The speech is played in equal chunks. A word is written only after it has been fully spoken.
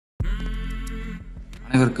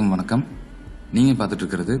அனைவருக்கும் வணக்கம். நீங்கள் பார்த்துட்டு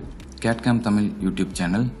இருக்கிறது Cad Cam Tamil YouTube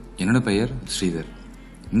channel. என்னோட பெயர் ஸ்ரீதர்.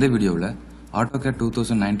 இந்த வீடியோவில் AutoCAD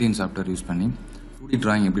 2019 சாஃப்ட்வேர் யூஸ் பண்ணி 2D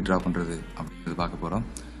டிராயிங் எப்படி ட்ரா பண்ணுறது அப்படிங்கிறது பார்க்க போகிறோம்.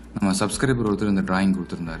 நம்ம சப்ஸ்கிரைபர் ஒருத்தர் இந்த டிராயிங்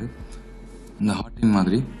கொடுத்துருந்தாரு. இந்த ஹார்டின்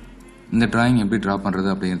மாதிரி இந்த டிராயிங் எப்படி ட்ரா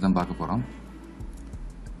பண்ணுறது அப்படிங்கிறது தான் பார்க்க போகிறோம்.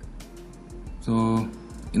 ஸோ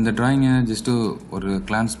இந்த டிராயிங்கை ஜஸ்ட்டு ஒரு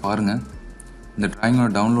கிளான்ஸ் பாருங்கள். இந்த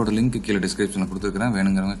டிராயிங்கோட டவுன்லோடு லிங்க் கீழே டிஸ்கிரிப்ஷனில் கொடுத்துருக்குறேன்.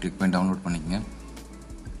 வேணுங்கிறவங்க கிளிக் பண்ணி டவுன்லோட் பண்ணிக்கங்க.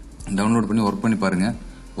 டவுன்லோட் பண்ணி ஒர்க் பண்ணி பாருங்கள்.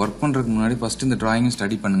 ஒர்க் பண்ணுறதுக்கு முன்னாடி ஃபஸ்ட்டு இந்த டிராயிங்கை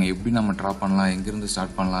ஸ்டடி பண்ணுங்கள். எப்படி நம்ம ட்ரா பண்ணலாம், எங்கேருந்து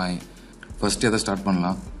ஸ்டார்ட் பண்ணலாம், ஃபஸ்ட்டு எதை ஸ்டார்ட்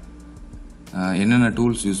பண்ணலாம், என்னென்ன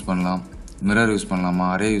டூல்ஸ் யூஸ் பண்ணலாம், மிரர் யூஸ் பண்ணலாமா,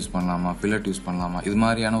 அரே யூஸ் பண்ணலாமா, ஃபில்லட் யூஸ் பண்ணலாமா, இது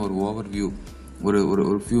மாதிரியான ஒரு ஓவர் வியூ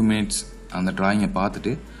ஒரு ஃபியூ மினிட்ஸ் அந்த டிராயிங்கை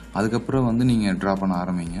பார்த்துட்டு அதுக்கப்புறம் வந்து நீங்கள் ட்ரா பண்ண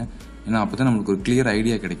ஆரம்பிங்க. ஏன்னா அப்போ தான் நம்மளுக்கு ஒரு கிளியர்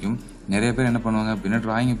ஐடியா கிடைக்கும். நிறைய பேர் என்ன பண்ணுவாங்க அப்படின்னா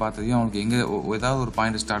டிராயிங்கை பார்த்ததையும் அவங்களுக்கு எங்கே ஏதாவது ஒரு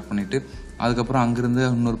பாயிண்ட் ஸ்டார்ட் பண்ணிவிட்டு அதுக்கப்புறம் அங்கேருந்து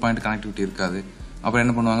இன்னொரு பாயிண்ட் கனெக்டிவிட்டி இருக்காது. அப்புறம்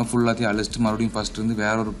என்ன பண்ணுவாங்க, ஃபுல்லாத்தையும் அழிச்சிட்டு மறுபடியும் ஃபஸ்ட்டு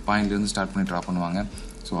வேற ஒரு பாயிண்ட்லேருந்து ஸ்டார்ட் பண்ணி ட்ரா பண்ணுவாங்க.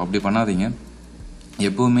 ஸோ அப்படி பண்ணாதீங்க.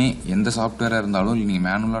 எப்போவுமே எந்த சாஃப்ட்வேராக இருந்தாலும் இல்லை நீங்கள்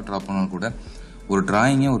மேனுவலாக ட்ரா பண்ணாலும் கூட ஒரு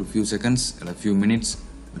டிராயிங்கை ஒரு ஃபியூ செகண்ட்ஸ் இல்லை ஃபியூ மினிட்ஸ்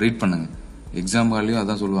ரீட் பண்ணுங்கள். எக்ஸாம் ஹால்லையும்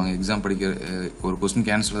அதான் சொல்லுவாங்க. எக்ஸாம் படிக்க ஒரு கொஸ்டின்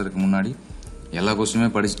கேன்சல் ஆகிறதுக்கு முன்னாடி எல்லா கொஸ்டினுமே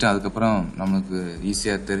படிச்சுட்டு அதுக்கப்புறம் நம்மளுக்கு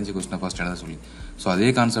ஈஸியாக தெரிஞ்ச கொஸ்டினை ஃபஸ்ட் எழுத சொல்லி. ஸோ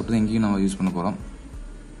அதே கான்செப்ட் தான் இங்கேயும் நம்ம யூஸ் பண்ண போகிறோம்.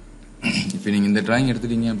 இப்போ நீங்கள் இந்த டிராயிங்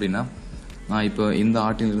எடுத்துட்டீங்க அப்படின்னா இப்போ இந்த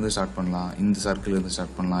ஆர்ட்டிலிருந்து ஸ்டார்ட் பண்ணலாம், இந்த சர்க்கிளிருந்து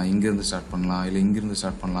ஸ்டார்ட் பண்ணலாம், இங்கேருந்து ஸ்டார்ட் பண்ணலாம், இல்லை இங்கேருந்து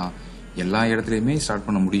ஸ்டார்ட் பண்ணலாம், எல்லா இடத்துலையுமே ஸ்டார்ட்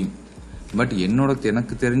பண்ண முடியும். பட்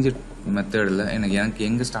எனக்கு தெரிஞ்ச மெத்தடில் எனக்கு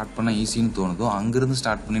எங்கே ஸ்டார்ட் பண்ணால் ஈஸின்னு தோணுதோ அங்கேருந்து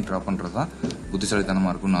ஸ்டார்ட் பண்ணி ட்ரா பண்ணுறது தான்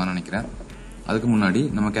புத்திசாலித்தனமாக இருக்கும்னு நான் நினைக்கிறேன். அதுக்கு முன்னாடி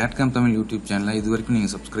நம்ம Cad Cam Tamil யூடியூப் சேனலை இது வரைக்கும்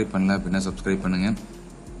நீங்கள் சப்ஸ்கிரைப் பண்ணல அப்படின்னா சப்ஸ்கிரைப் பண்ணுங்கள்.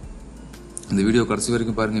 இந்த வீடியோ கடைசி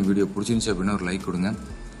வரைக்கும் பாருங்கள். வீடியோ பிடிச்சிருந்துச்சு அப்படின்னா ஒரு லைக் கொடுங்க.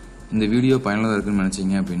 இந்த வீடியோ பயனுள்ளதாக இருக்குன்னு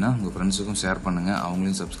நினச்சிங்க அப்படின்னா உங்கள் ஃப்ரெண்ட்ஸுக்கும் ஷேர் பண்ணுங்கள்,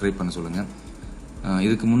 அவங்களையும் சப்ஸ்கிரைப் பண்ண சொல்லுங்கள்.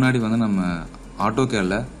 இதுக்கு முன்னாடி வந்து நம்ம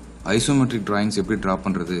AutoCADல ஐசோமெட்ரிக் டிராயிங்ஸ் எப்படி ட்ரா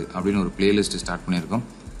பண்ணுறது அப்படின்னு ஒரு பிளேலிஸ்ட் ஸ்டார்ட் பண்ணியிருக்கோம்.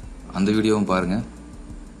 அந்த வீடியோவும் பாருங்கள்.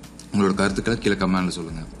 உங்களோட கருத்துக்களை கீழே கமெண்டில்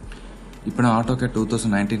சொல்லுங்கள். இப்போ நான் AutoCAD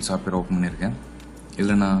 2019 சாஃப்ட்வேர் ஓப்பன் பண்ணியிருக்கேன்.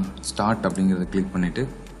 இதில் நான் ஸ்டார்ட் அப்படிங்கிறத கிளிக் பண்ணிவிட்டு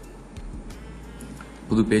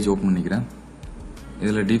புது பேஜ் ஓப்பன் பண்ணிக்கிறேன்.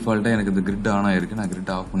 இதில் டிஃபால்ட்டாக எனக்கு இந்த கிரிட் ஆன் ஆகிருக்கு. நான்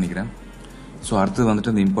கிரிட் ஆஃப் பண்ணிக்கிறேன். ஸோ அடுத்தது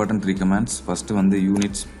வந்துட்டு இந்த இம்பார்ட்டன்ட் 3 கமெண்ட்ஸ். ஃபஸ்ட்டு வந்து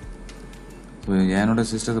யூனிட்ஸ். ஸோ என்னோடய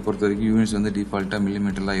சிஸ்டத்தை பொறுத்த வரைக்கும் யூனிட்ஸ் வந்து டிஃபால்ட்டாக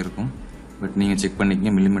மில்லிமீட்டரில் இருக்கும். பட் நீங்கள் செக்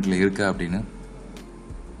பண்ணிக்கங்க மில்லிமீட்டரில் இருக்கா அப்படின்னு.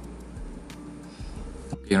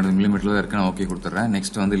 ஓகே, என்னோட மில்லிமீட்டரில் தான் இருக்கு. நான் ஓகே கொடுத்துட்றேன்.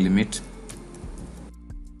 நெக்ஸ்ட் வந்து லிமிட்ஸ்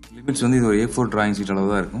வந்து இது ஒரு A4 டிராயிங் சீட்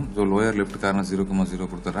அளவு தான் இருக்கும். ஸோ லோயர் லெஃப்ட் கார்னர் 0,0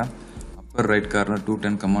 கொடுத்துட்றேன். அப்பர் ரைட் கார்னர்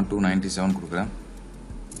 210,297 கொடுக்குறேன்.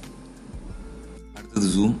 அடுத்தது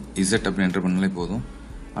ஜூம் இசட் அப்படின்னு என்டர் பண்ணாலே போதும்.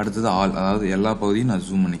 அடுத்தது ஆல், அதாவது எல்லா பகுதியும் நான்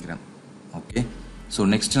ஜூம் பண்ணிக்கிறேன். ஓகே, ஸோ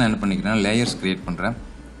நெக்ஸ்ட் நான் என்ன பண்ணிக்கிறேன், லேயர்ஸ் கிரியேட் பண்ணுறேன்.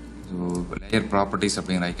 ஸோ லேயர் ப்ராப்பர்ட்டிஸ்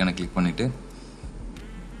அப்படிங்கிற ஐக்கானை கிளிக் பண்ணிவிட்டு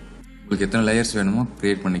உங்களுக்கு எத்தனை லேயர்ஸ் வேணுமோ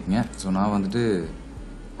க்ரியேட் பண்ணிக்கங்க. ஸோ நான் வந்துட்டு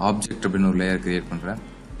ஆப்ஜெக்ட் அப்படின்னு ஒரு லேயர் க்ரியேட் பண்ணுறேன்.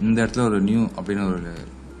 இந்த இடத்துல ஒரு நியூ அப்படின்னு ஒரு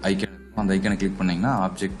ஐக்கான் இருக்கும். அந்த ஐக்கானை கிளிக் பண்ணிங்கன்னா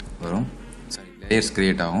ஆப்ஜெக்ட் வரும். சரி, லேயர்ஸ்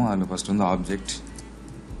க்ரியேட் ஆகும். அதில் ஃபஸ்ட் வந்து ஆப்ஜெக்ட்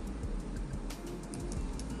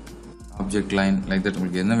லைன் லைக் தட்.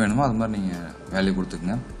 உங்களுக்கு என்ன வேணுமோ அது மாதிரி நீங்கள் வேல்யூ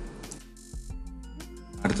கொடுத்துக்குங்க.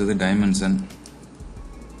 அடுத்தது டைமென்ஷன்,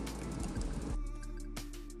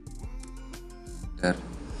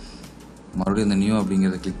 மறுபடியும் இந்த நியூ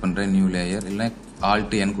அப்படிங்கிறத கிளிக் பண்ணுறேன். நியூ லேயர் இல்லை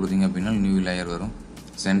Alt N கொடுத்தீங்க அப்படின்னா நியூ லேயர் வரும்.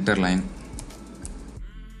 சென்டர் லைன்,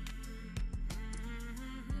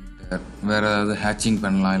 வேறு ஏதாவது ஹேச்சிங்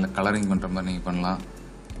பண்ணலாம், இல்லை கலரிங் பண்ணுற மாதிரி நீங்கள் பண்ணலாம்.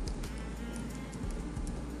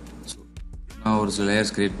 ஸோ நான் ஒரு சில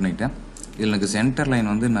லேயர்ஸ் க்ரியேட் பண்ணிக்கிட்டேன். இதில் எனக்கு சென்டர் லைன்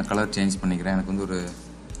வந்து நான் கலர் சேஞ்ச் பண்ணிக்கிறேன். எனக்கு வந்து ஒரு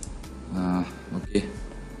ஓகே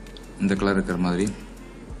இந்த கலர் இருக்கிற மாதிரி.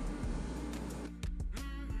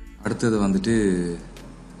 அடுத்தது வந்துட்டு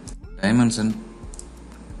டைமென்ஷன்.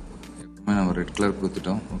 எப்பவுமே நம்ம ரெட் கலர்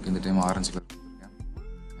கொடுத்துட்டோம். ஓகே, இந்த டைம் ஆரஞ்சு கலர் கொடுத்துருக்கேன்.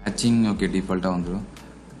 ஹேச்சிங் ஓகே டிஃபால்ட்டாக வந்துடும்.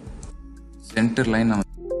 சென்டர் லைன் நம்ம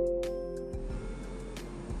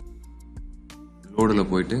லோடில்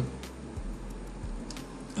போயிட்டு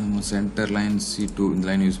சென்டர் லைன் C2 இந்த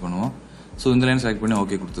லைன் யூஸ் பண்ணுவோம். ஸோ இந்த லைன் செலக்ட் பண்ணி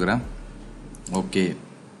ஓகே கொடுத்துக்கிறேன். Okay,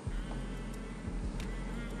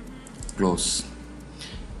 close.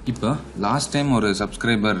 இப்போ லாஸ்ட் டைம் ஒரு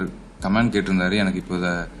சப்ஸ்கிரைபர் கமெண்ட் கேட்டிருந்தாரு. எனக்கு இப்போ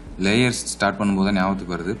இதை லேயர்ஸ் ஸ்டார்ட் பண்ணும்போது தான்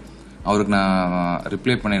ஞாபகத்துக்கு வருது. அவருக்கு நான்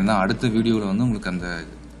ரிப்ளை பண்ணியிருந்தேன், அடுத்த வீடியோவில் வந்து உங்களுக்கு அந்த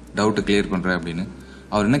டவுட்டை கிளியர் பண்ணுறேன் அப்படின்னு.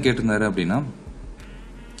 அவர் என்ன கேட்டிருந்தாரு அப்படின்னா,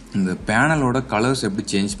 இந்த பேனலோட கலர்ஸ் எப்படி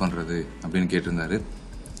சேஞ்ச் பண்ணுறது அப்படின்னு கேட்டிருந்தாரு.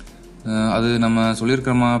 அது நம்ம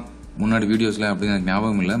சொல்லியிருக்கிறோமா முன்னாடி வீடியோஸில் அப்படின்னு எனக்கு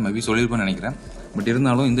ஞாபகம் இல்லை. மேபி சொல்லியிருப்பேன்னு நினைக்கிறேன். பட்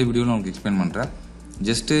இருந்தாலும் இந்த வீடியோவில் உங்களுக்கு எக்ஸ்பிளைன் பண்ணுறேன்.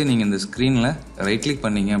 ஜஸ்ட்டு நீங்கள் இந்த ஸ்க்ரீனில் ரைட் கிளிக்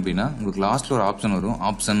பண்ணீங்க அப்படின்னா உங்களுக்கு லாஸ்ட்டில் ஒரு ஆப்ஷன் வரும்,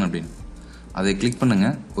 ஆப்ஷன் அப்படின்னு. அதை கிளிக்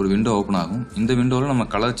பண்ணுங்கள், ஒரு விண்டோ ஓப்பன் ஆகும். இந்த விண்டோவில் நம்ம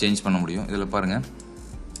கலர் சேஞ்ச் பண்ண முடியும். இதில் பாருங்கள்,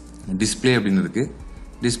 டிஸ்பிளே அப்படின்னு இருக்குது.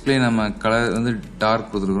 டிஸ்பிளே நம்ம கலர் வந்து டார்க்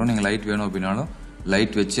கொடுத்துருக்குறோம். நீங்கள் லைட் வேணும் அப்படின்னாலும்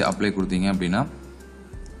லைட் வச்சு அப்ளை கொடுத்தீங்க அப்படின்னா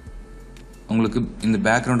உங்களுக்கு இந்த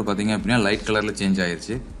பேக்ரவுண்டு பார்த்தீங்க அப்படின்னா லைட் கலரில் சேஞ்ச்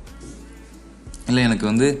ஆயிடுச்சு. இல்லை எனக்கு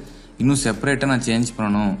வந்து இன்னும் செப்பரேட்டாக நான் சேஞ்ச்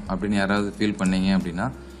பண்ணணும் அப்படின்னு யாராவது ஃபீல் பண்ணீங்க அப்படின்னா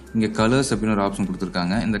இங்கே கலர்ஸ் அப்படின்னு ஒரு ஆப்ஷன்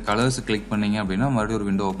கொடுத்துருக்காங்க. இந்த கலர்ஸ் கிளிக் பண்ணீங்க அப்படின்னா மறுபடியும் ஒரு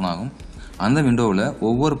விண்டோ ஓப்பன் ஆகும். அந்த விண்டோவில்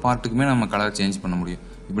ஒவ்வொரு பார்ட்டுக்குமே நம்ம கலர் சேஞ்ச் பண்ண முடியும்.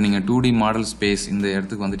 இப்போ நீங்கள் 2D மாடல் ஸ்பேஸ் இந்த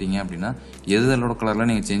இடத்துக்கு வந்துட்டீங்க அப்படின்னா எதோட கலரில்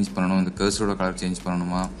நீங்கள் சேஞ்ச் பண்ணணும், இந்த கர்சரோட கலர் சேஞ்ச்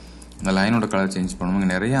பண்ணணுமா, இந்த லைனோட கலர் சேஞ்ச் பண்ணணுமா,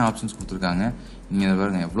 இங்கே நிறைய ஆப்ஷன்ஸ் கொடுத்துருக்காங்க. நீங்கள்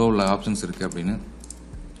பாருங்கள் எவ்வளோ உள்ள ஆப்ஷன்ஸ் இருக்குது அப்படின்னு.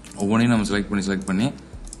 ஒவ்வொன்றையும் நம்ம செலக்ட் பண்ணி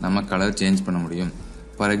நம்ம கலர் சேஞ்ச் பண்ண முடியும்.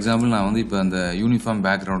 ஃபார் எக்ஸாம்பிள் நான் வந்து இப்போ அந்த யூனிஃபார்ம்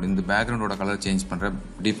பேக்ரவுண்ட் இந்த பேக்ரவுண்டோட கலர் சேஞ்ச் பண்ணுறேன்.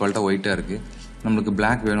 டிஃபால்ட்டாக ஒயிட்டாக இருக்குது. நம்மளுக்கு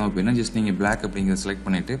பிளாக் வேணும் அப்படின்னா ஜஸ்ட் நீங்கள் பிளாக் அப்படிங்கிறத செலக்ட்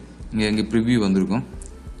பண்ணிவிட்டு இங்கே ப்ரிவ்யூ வந்திருக்கும்.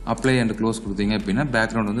 அப்ளை அண்ட் க்ளோஸ் கொடுத்தீங்க அப்படின்னா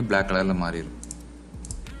பேக்ரவுண்ட் வந்து பிளாக் கலரில் மாறிடும்.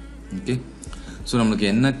 ஓகே, ஸோ நம்மளுக்கு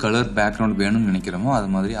என்ன கலர் பேக்ரவுண்ட் வேணும்னு நினைக்கிறோமோ அது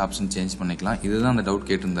மாதிரி ஆப்ஷன் சேஞ்ச் பண்ணிக்கலாம். இதுதான் அந்த டவுட்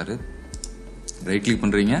கேட்டிருந்தாரு. ரைட் கிளிக்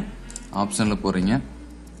பண்ணுறீங்க, ஆப்ஷனில் போகிறீங்க.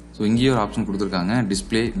 ஸோ இங்கேயே ஒரு ஆப்ஷன் கொடுத்துருக்காங்க.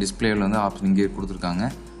 டிஸ்பிளேவில் வந்து ஆப்ஷன் இங்கேயே கொடுத்துருக்காங்க.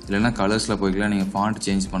 இல்லைன்னா கலர்ஸில் போய்க்கலாம், நீங்கள் ஃபாண்ட்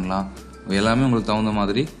சேஞ்ச் பண்ணலாம். எல்லாமே உங்களுக்கு தகுந்த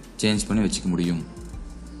மாதிரி சேஞ்ச் பண்ணி வச்சுக்க முடியும்.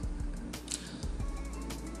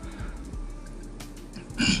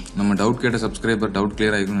 நம்ம டவுட் கேட்ட சப்ஸ்கிரைபர் டவுட்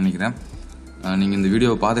கிளியர் ஆகிருக்குன்னு நினைக்கிறேன். நீங்கள் இந்த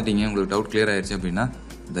வீடியோவை பார்த்துட்டீங்க, உங்களுக்கு டவுட் கிளியர் ஆயிடுச்சு அப்படின்னா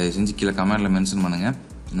தயவு செஞ்சு கீழே கமெண்ட்டில் மென்ஷன் பண்ணுங்கள்,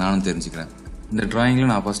 நானும் தெரிஞ்சுக்கிறேன். இந்த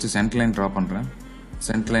ட்ராயிங்கில் நான் ஃபஸ்ட்டு சென்டர் லைன் ட்ரா பண்ணுறேன்.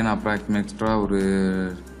 சென்டர் லைன் அப்ராக்சிமேட்டாக ஒரு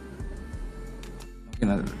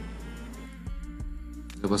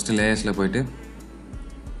ஃபஸ்ட்டு லேயர்ஸில் போயிட்டு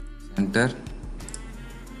சென்டர்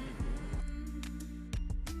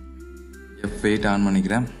F8 ஆன்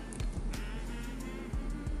பண்ணிக்கிறேன்.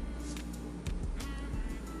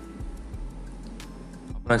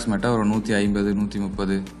 அப்ராக்சிமேட்டாக ஒரு 150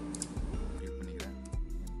 130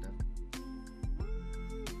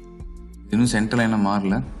 இன்னும் சென்டர் லைனில்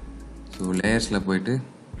மாறல. ஸோ லேயர்ஸில் போயிட்டு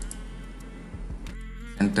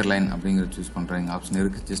சென்டர் லைன் அப்படிங்கிறத சூஸ் பண்ணுறேன். இங்கே ஆப்ஷன்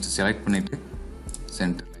இருக்குது. ஜஸ்ட் செலக்ட் பண்ணிவிட்டு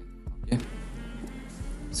centre line. Okay,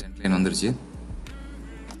 centre line வந்துருச்சு.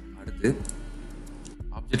 அடுத்து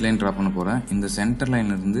ஆப்ஜெக்ட் லைன் ட்ரா பண்ண போகிறேன். இந்த சென்டர்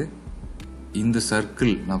லைன்லேருந்து இந்த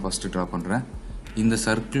சர்க்கிள் நான் ஃபஸ்ட்டு ட்ரா பண்ணுறேன். இந்த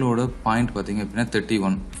சர்க்கிளோட பாயிண்ட் பார்த்தீங்க அப்படின்னா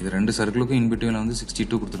 31. இது ரெண்டு சர்க்கிளுக்கும் இன்பிட்வீனில் வந்து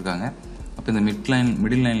 62 கொடுத்துருக்காங்க. அப்போ இந்த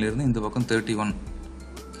மிடில் லைன்லேருந்து இந்த பக்கம் 31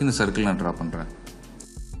 இந்த சர்க்கிள் நான் ட்ரா பண்ணுறேன்.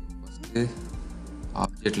 ஃபஸ்ட்டு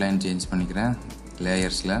ஆப்ஜெக்ட் லைன் சேஞ்ச் பண்ணிக்கிறேன்.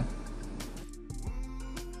 லேயர்ஸில்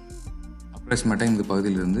அப்ராக்சிமேட்டாக இந்த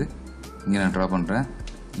பகுதியிலிருந்து இங்கே நான் ட்ரா பண்ணுறேன்.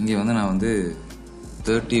 இங்கே வந்து நான் வந்து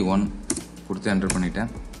 31 கொடுத்து என்டர் பண்ணிட்டேன்.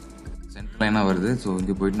 சென்டர் லைனாக வருது. ஸோ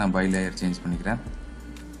இங்கே போயிட்டு நான் பை லேயர் சேஞ்ச் பண்ணிக்கிறேன்.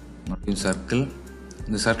 மறுபடியும் சர்க்கிள்.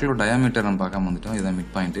 இந்த சர்க்கிளோட டயாமீட்டர் நம்ம பார்க்காம வந்துட்டோம். இதுதான்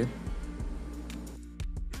மிட் பாயிண்ட்டு.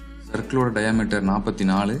 சர்க்கிளோட diameter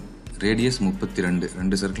 44, radius 32.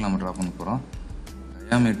 ரெண்டு சர்க்கிள் நம்ம ட்ரா பண்ண போகிறோம்.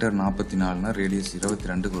 டயாமீட்டர் 44னா ரேடியஸ்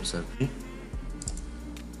 22க்கு ஒரு சர்க்கிள்.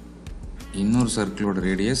 இன்னொரு சர்க்கிளோட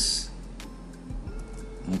ரேடியஸ்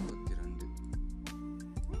 32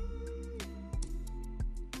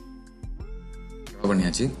 ட்ரா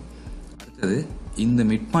பண்ணியாச்சு. அடுத்தது இந்த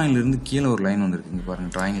மிட் பாயிண்ட்லேருந்து கீழே ஒரு லைன் வந்துருக்கு. இங்கே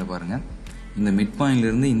பாருங்கள், ட்ராயிங்கில் பாருங்கள். இந்த மிட்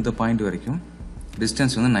பாயிண்ட்லேருந்து இந்த பாயிண்ட் வரைக்கும்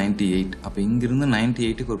டிஸ்டன்ஸ் வந்து 98. அப்போ இங்கிருந்து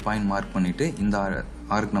 98க்கு ஒரு பாயிண்ட் மார்க் பண்ணிவிட்டு இந்த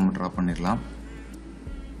ஆர்க் நம்ம ட்ரா பண்ணிடலாம்.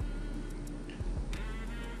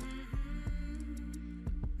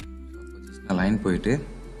 லைன் போயிட்டு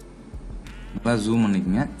நல்லா ஜூம்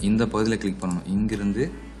பண்ணிக்கோங்க. இந்த பகுதியில் கிளிக் பண்ணணும். இங்கிருந்து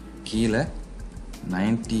கீழே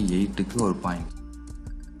 98க்கு ஒரு பாயிண்ட்.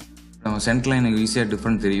 நம்ம சென்டர் லைன் ஈஸியாக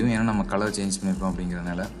டிஃப்ரெண்ட் தெரியும், ஏன்னா நம்ம கலர் சேஞ்ச் பண்ணியிருக்கோம்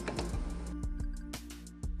அப்படிங்கிறதுனால.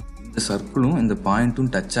 இந்த சர்க்கிளும் இந்த பாயிண்ட்டும்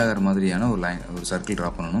டச் ஆகிற மாதிரியான ஒரு சர்க்கிள் ட்ரா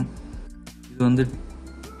பண்ணணும். இது வந்து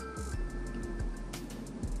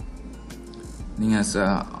நீங்கள்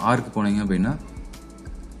ஆர்க்கு போனீங்க அப்படின்னா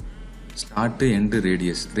ஸ்டார்ட்டு எண்டு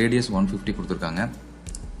ரேடியஸ் 150 கொடுத்துருக்காங்க.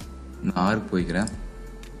 நான் ஆர்க் போய்க்கிறேன்.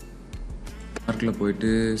 ஆர்க்கில்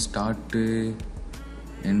போயிட்டு ஸ்டார்ட்டு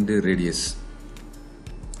எண்டு ரேடியஸ்.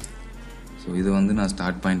 ஸோ இது வந்து நான்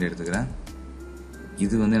ஸ்டார்ட் பாயிண்ட் எடுத்துக்கிறேன்.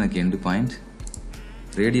 இது வந்து எனக்கு எண்டு பாயிண்ட்.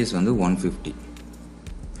 ரேடியஸ் வந்து 150.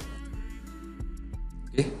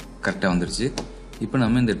 ஓகே, கரெக்டாக வந்துருச்சு. இப்போ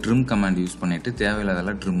நம்ம இந்த ட்ரிம் கமாண்ட் யூஸ் பண்ணிவிட்டு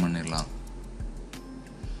தேவையில்லாதெல்லாம் ட்ரிம் பண்ணிடலாம்.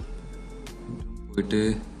 போயிட்டு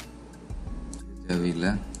தேவையில்லை,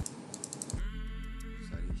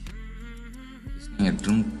 நீங்கள்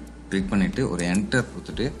ட்ரிம் கிளிக் பண்ணிவிட்டு ஒரு என்டர்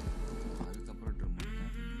கொடுத்துட்டு அதுக்கப்புறம் ட்ரிம் பண்ணுங்க.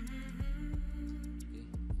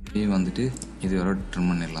 இதையும் வந்துட்டு இது வர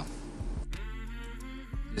ட்ரிம் பண்ணிடலாம்.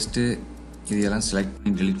 ஜஸ்ட்டு இதெல்லாம் செலக்ட்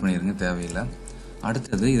பண்ணி டெலிட் பண்ணிடுங்க, தேவையில்லை.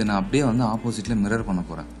 அடுத்தது இதை நான் அப்படியே வந்து ஆப்போசிட்டில் மிரர் பண்ண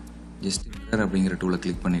போகிறேன். ஜஸ்ட் மிரர் அப்படிங்கிற டூலை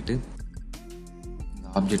கிளிக் பண்ணிவிட்டு இந்த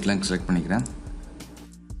ஆப்ஜெக்ட்லாம் செலக்ட் பண்ணிக்கிறேன்.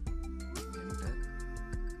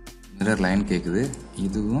 மிரர் லைன் கேட்குது,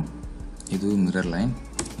 இதுவும் மிரர் லைன்,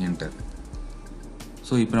 என்டர்.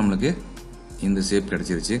 ஸோ இப்போ நம்மளுக்கு இந்த ஷேப்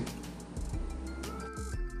கிடச்சிருச்சு.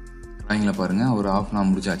 ட்ராயிங்கில் பாருங்கள், ஒரு ஆஃப் நான்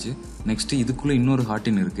முடிச்சாச்சு. நெக்ஸ்ட்டு இதுக்குள்ளே இன்னொரு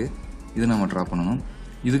ஹார்டின் இருக்குது, இது நம்ம ட்ரா பண்ணணும்.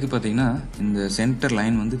 இதுக்கு பார்த்தீங்கன்னா இந்த சென்டர்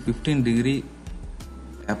லைன் வந்து 15 டிகிரி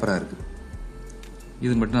டேப்பராக இருக்குது.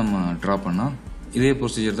 இது மட்டும் நம்ம ட்ரா பண்ணால் இதே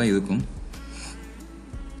ப்ரொசீஜர் தான் இதுக்கும்.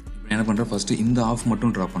 இப்போ என்ன பண்ணுறேன், ஃபஸ்ட்டு இந்த ஆஃப்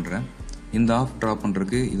மட்டும் ட்ரா பண்ணுறேன். இந்த ஆஃப் ட்ரா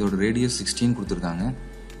பண்ணுறதுக்கு இதோட ரேடியஸ் 16 கொடுத்துருக்காங்க,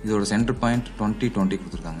 இதோட சென்டர் பாயிண்ட் 20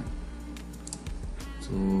 கொடுத்துருக்காங்க.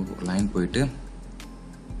 ஸோ லைன் போயிட்டு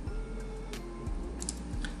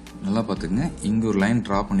நல்லா பார்த்துக்குங்க, இங்கே ஒரு லைன்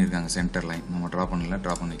ட்ரா பண்ணியிருக்காங்க, சென்டர் லைன். நம்ம ட்ரா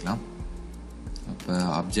பண்ணிக்கலாம். அப்போ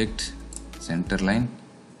ஆப்ஜெக்ட் சென்டர் லைன்,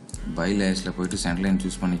 பை லேயர்ஸில் போயிட்டு சென்டர் லைன்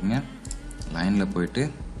சூஸ் பண்ணிக்கோங்க. லைனில் போயிட்டு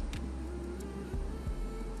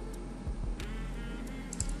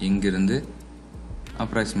இங்கிருந்து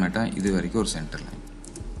அப்ராக்சிமேட்டாக இது வரைக்கும் ஒரு சென்டர் லைன்.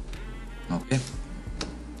 ஓகே,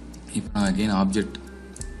 இப்போ நான் அகெயின் ஆப்ஜெக்ட்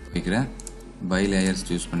வைக்கிறேன், பை லேயர்ஸ்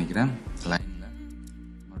சூஸ் பண்ணிக்கிறேன். லைனில்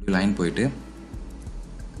மறுபடியும் லைன் போயிட்டு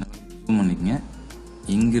ஜூம் பண்ணிக்கங்க.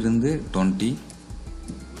 இங்கிருந்து 20,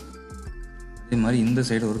 அதே மாதிரி இந்த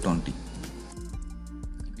சைடு ஒரு 20.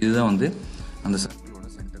 இதுதான் வந்து அந்த சர்க்கிளோட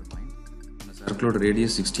சென்டர் பாயிண்ட். அந்த சர்க்கிளோட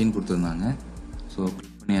ரேடியஸ் 16 கொடுத்துருந்தாங்க. ஸோ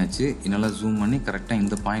கிளிக் பண்ணியாச்சு. இதனால் ஜூம் பண்ணி கரெக்டாக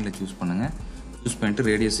இந்த பாயிண்டில் சூஸ் பண்ணுங்கள். சூஸ் பண்ணிட்டு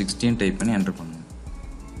ரேடியஸ் 16 டைப் பண்ணி என்டர் பண்ணுங்கள்.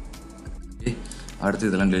 ஓகே, அடுத்து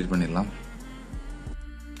இதெல்லாம் டெலிட் பண்ணிடலாம்.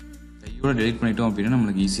 கையோட டெலிட் பண்ணிட்டோம் அப்படின்னா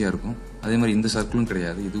நம்மளுக்கு ஈஸியாக இருக்கும். அதே மாதிரி இந்த சர்க்கிளும்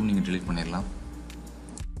கிடையாது, இதுவும் நீங்கள் டெலிட் பண்ணிடலாம்.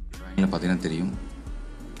 ட்ராயிங்கில் பார்த்தீங்கன்னா தெரியும்.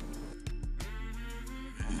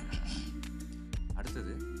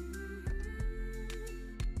 அடுத்தது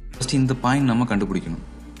ஃபஸ்ட்டு இந்த பாயிண்ட் நம்ம கண்டுபிடிக்கணும்.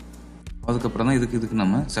 அதுக்கப்புறம் தான் இதுக்கு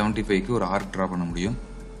நம்ம 75க்கு ஒரு ஆர்க் ட்ரா பண்ண முடியும்.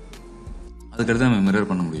 அதுக்கடுத்து நம்ம மிரர்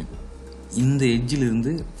பண்ண முடியும். இந்த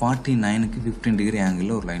எட்ஜிலிருந்து 49க்கு 15 டிகிரி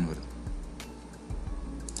ஆங்கிளில் ஒரு லைன் வருது.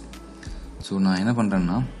 ஸோ நான் என்ன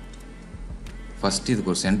பண்ணுறேன்னா, ஃபஸ்ட்டு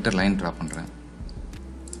இதுக்கு ஒரு சென்டர் லைன் ட்ரா பண்ணுறேன்.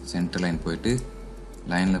 சென்டர் லைன் போயிட்டு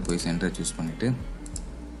லைனில் போய் சென்டரை சூஸ் பண்ணிவிட்டு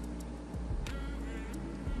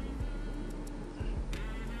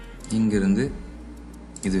இங்கிருந்து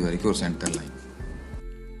இது வரைக்கும் ஒரு சென்டர் லைன்.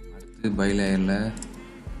 அடுத்து பை லேயரில்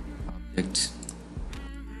ஆப்ஜெக்ட்.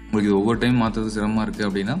 உங்களுக்கு இது ஒவ்வொரு டைம் மாற்றுறது சிரமமாக இருக்குது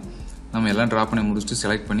அப்படின்னா நம்ம எல்லாம் ட்ரா பண்ணி முடிச்சுட்டு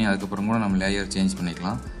செலக்ட் பண்ணி அதுக்கப்புறம் கூட நம்ம லேயர் சேஞ்ச்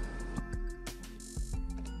பண்ணிக்கலாம்.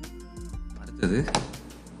 அடுத்தது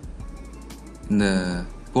இந்த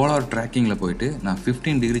போலார் ட்ராக்கிங்கில் போயிட்டு நான்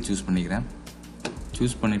 15 டிகிரி சூஸ் பண்ணிக்கிறேன்.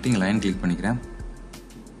 சூஸ் பண்ணிவிட்டு இங்கே லைன் கிளிக் பண்ணிக்கிறேன்.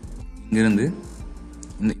 இங்கேருந்து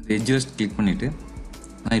இந்த எட்ஜஸ் கிளிக் பண்ணிவிட்டு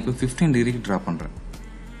நான் இப்போ 15 டிகிரிக்கு ட்ரா பண்ணுறேன்.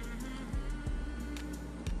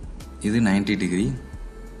 இது 90 டிகிரி.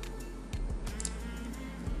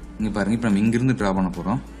 இங்கே பாருங்கள், இப்போ நம்ம இங்கேருந்து ட்ரா பண்ண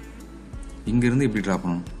போகிறோம். இங்கேருந்து இப்படி ட்ரா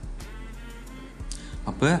பண்ணணும்.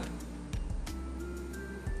 அப்போ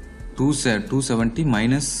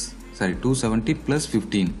 270 ப்ளஸ்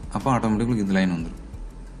 15, அப்போ ஆட்டோமேட்டிக்கலி இந்த லைன் வந்துடும்.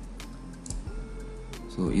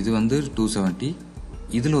 ஸோ இது வந்து 270,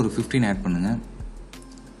 இதில் ஒரு 15 ஆட் பண்ணுங்கள்.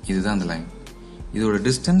 இதுதான் அந்த லைன். இதோட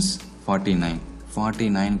டிஸ்டன்ஸ்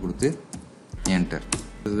 49 கொடுத்து என்டர்.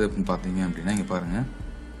 இது அப்படின்னு பார்த்தீங்க அப்படின்னா இங்கே பாருங்கள்,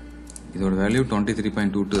 இதோட வேல்யூ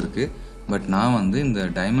 23.22 இருக்குது. பட் நான் வந்து இந்த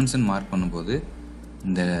டைமென்ஷன் மார்க் பண்ணும்போது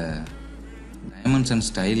இந்த டைமென்ஷன்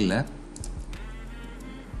ஸ்டைலில்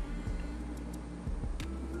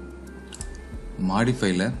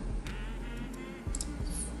மாடிஃபைல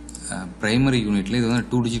ப்ரைமரி யூனிட்டில் இது வந்து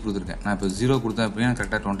 2 டிஜிட் கொடுத்துருக்கேன். நான் இப்போ 0 கொடுத்தேன் அப்படின்னா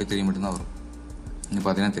கரெக்டாக 23 மட்டும்தான் வரும். இங்கே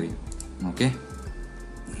பார்த்தீங்கன்னா தெரியும். ஓகே,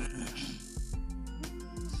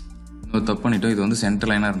 இன்னொரு தப்பு பண்ணிட்டோம். இது வந்து சென்டர்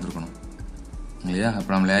லைனாக இருந்திருக்கணும் இல்லையா? அப்போ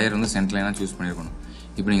நம்ம லேயர் வந்து சென்டர் லைனாக சூஸ் பண்ணியிருக்கணும்.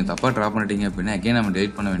 இப்போ நீங்கள் தப்பாக ட்ரா பண்ணிட்டீங்க அப்படின்னா அகைன் நம்ம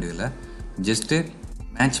டெலிட் பண்ண வேண்டியதில்லை. ஜஸ்ட்டு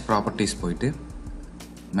மேட்ச் ப்ராப்பர்ட்டிஸ் போயிட்டு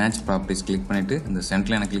மேட்ச் ப்ராப்பர்ட்டிஸ் கிளிக் பண்ணிவிட்டு இந்த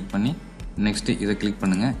சென்டர் லைனை கிளிக் பண்ணி நெக்ஸ்ட்டு இதை கிளிக்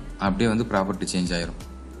பண்ணுங்கள். அப்படியே வந்து ப்ராப்பர்ட்டி சேஞ்ச் ஆயிரும்.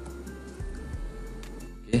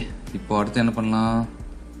 ஓகே, இப்போ அடுத்து என்ன பண்ணலாம்,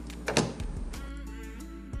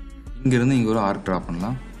 இங்கேருந்து இங்கே ஒரு ஆர்க் ட்ரா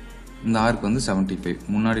பண்ணலாம். இந்த ஆர்க் வந்து 75.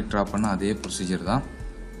 முன்னாடி ட்ரா பண்ண அதே ப்ரொசீஜர் தான்.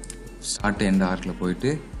 ஸ்டார்ட் எண்ட் ஆர்க்கில்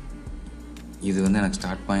போயிட்டு இது வந்து எனக்கு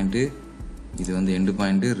ஸ்டார்ட் பாயிண்ட்டு, இது வந்து எண்டு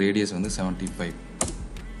பாயிண்ட்டு, ரேடியஸ் வந்து 75.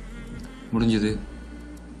 முடிஞ்சுது.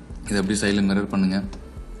 இதை அப்படி சைடில் மிரர் பண்ணுங்கள்.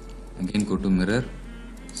 Again go to mirror,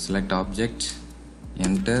 select object,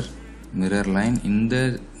 enter, mirror line. இந்த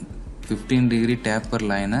 15 டிகிரி டேப்பர்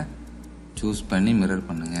லைனை சூஸ் பண்ணி மிரர்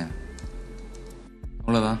பண்ணுங்கள்.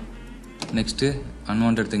 அவ்வளோதான். நெக்ஸ்ட்டு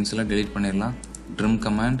அன்வான்ட் திங்ஸ் எல்லாம் டெலீட் பண்ணிடலாம். Trim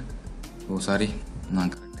command. சாரி,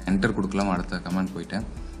 நான் கரெக்டாக என்டர் கொடுக்கலாம். அடுத்த கமாண்ட் போயிட்டேன்.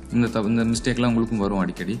 இந்த மிஸ்டேக்லாம் உங்களுக்கும் வரும்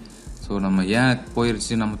அடிக்கடி. ஸோ நம்ம ஏன்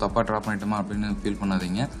போயிடுச்சு, நம்ம தப்பாக ட்ரா பண்ணிட்டோமா அப்படின்னு ஃபீல்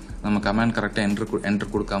பண்ணாதீங்க. நம்ம கமாண்ட் கரெக்டாக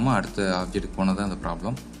என்டர் கொடுக்காம அடுத்த ஆப்ஜெக்ட்டுக்கு போனது தான் அந்த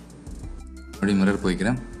ப்ராப்ளம். மறுபடியும் மிரர்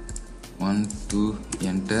போய்க்கிறேன். 1 2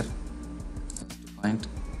 enter, point,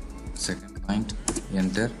 second point,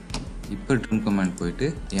 enter. இப்போ ட்ரிம் கமாண்ட் போயிட்டு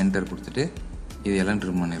என்டர் கொடுத்துட்டு இதெல்லாம்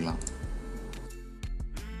ட்ரிம் பண்ணிடலாம்.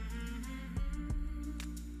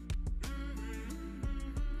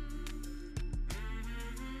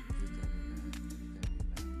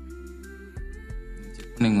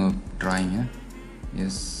 செக் பண்ணிங்க ட்ராயிங்கை.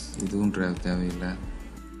 எஸ், இதுவும் தேவையில்லை,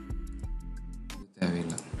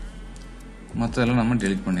 தேவையில்லை. மற்றதெல்லாம் நம்ம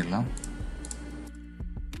டெலிட் பண்ணிடலாம்.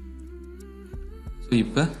 ஸோ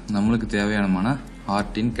இப்போ நம்மளுக்கு தேவையான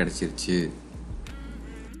ஆர்டின் கிடச்சிருச்சு.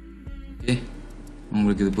 ஓகே,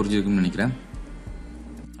 உங்களுக்கு இது புரிஞ்சிருக்குன்னு நினைக்கிறேன்.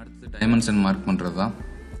 அடுத்து டைமென்ஷன் மார்க் பண்ணுறது தான்.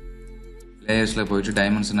 லேயர்ஸில் போயிட்டு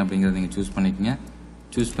டைமென்ஷன் அப்படிங்கிறத நீங்கள் சூஸ் பண்ணிக்கோங்க.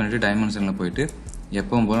 சூஸ் பண்ணிவிட்டு டைமென்ஷனில் போயிட்டு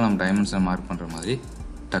எப்பவும் போல் நம்ம டைமென்ஷன் மார்க் பண்ணுற மாதிரி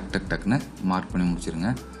டக்குன்னு மார்க் பண்ணி முடிச்சிருங்க.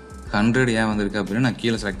 100 ஏன் வந்திருக்கு அப்படின்னு நான்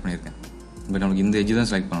கீழே செலக்ட் பண்ணியிருக்கேன். பட் நம்மளுக்கு இந்த எஜ்ஜு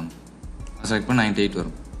தான் செலக்ட் பண்ணணும். செலக்ட் பண்ண 98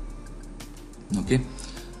 வரும். ஓகே,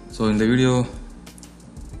 ஸோ இந்த வீடியோ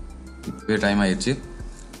இப்போவே டைம் ஆயிடுச்சு.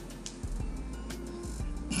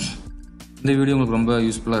 இந்த வீடியோ உங்களுக்கு ரொம்ப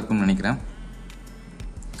யூஸ்ஃபுல்லாக இருக்கும்னு நினைக்கிறேன்.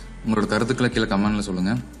 உங்களோட கருத்துக்களை கீழே கமெண்ட்டில்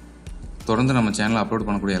சொல்லுங்கள். தொடர்ந்து நம்ம சேனலில் அப்லோட்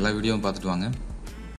பண்ணக்கூடிய எல்லா வீடியோவும் பார்த்துட்டு வாங்க.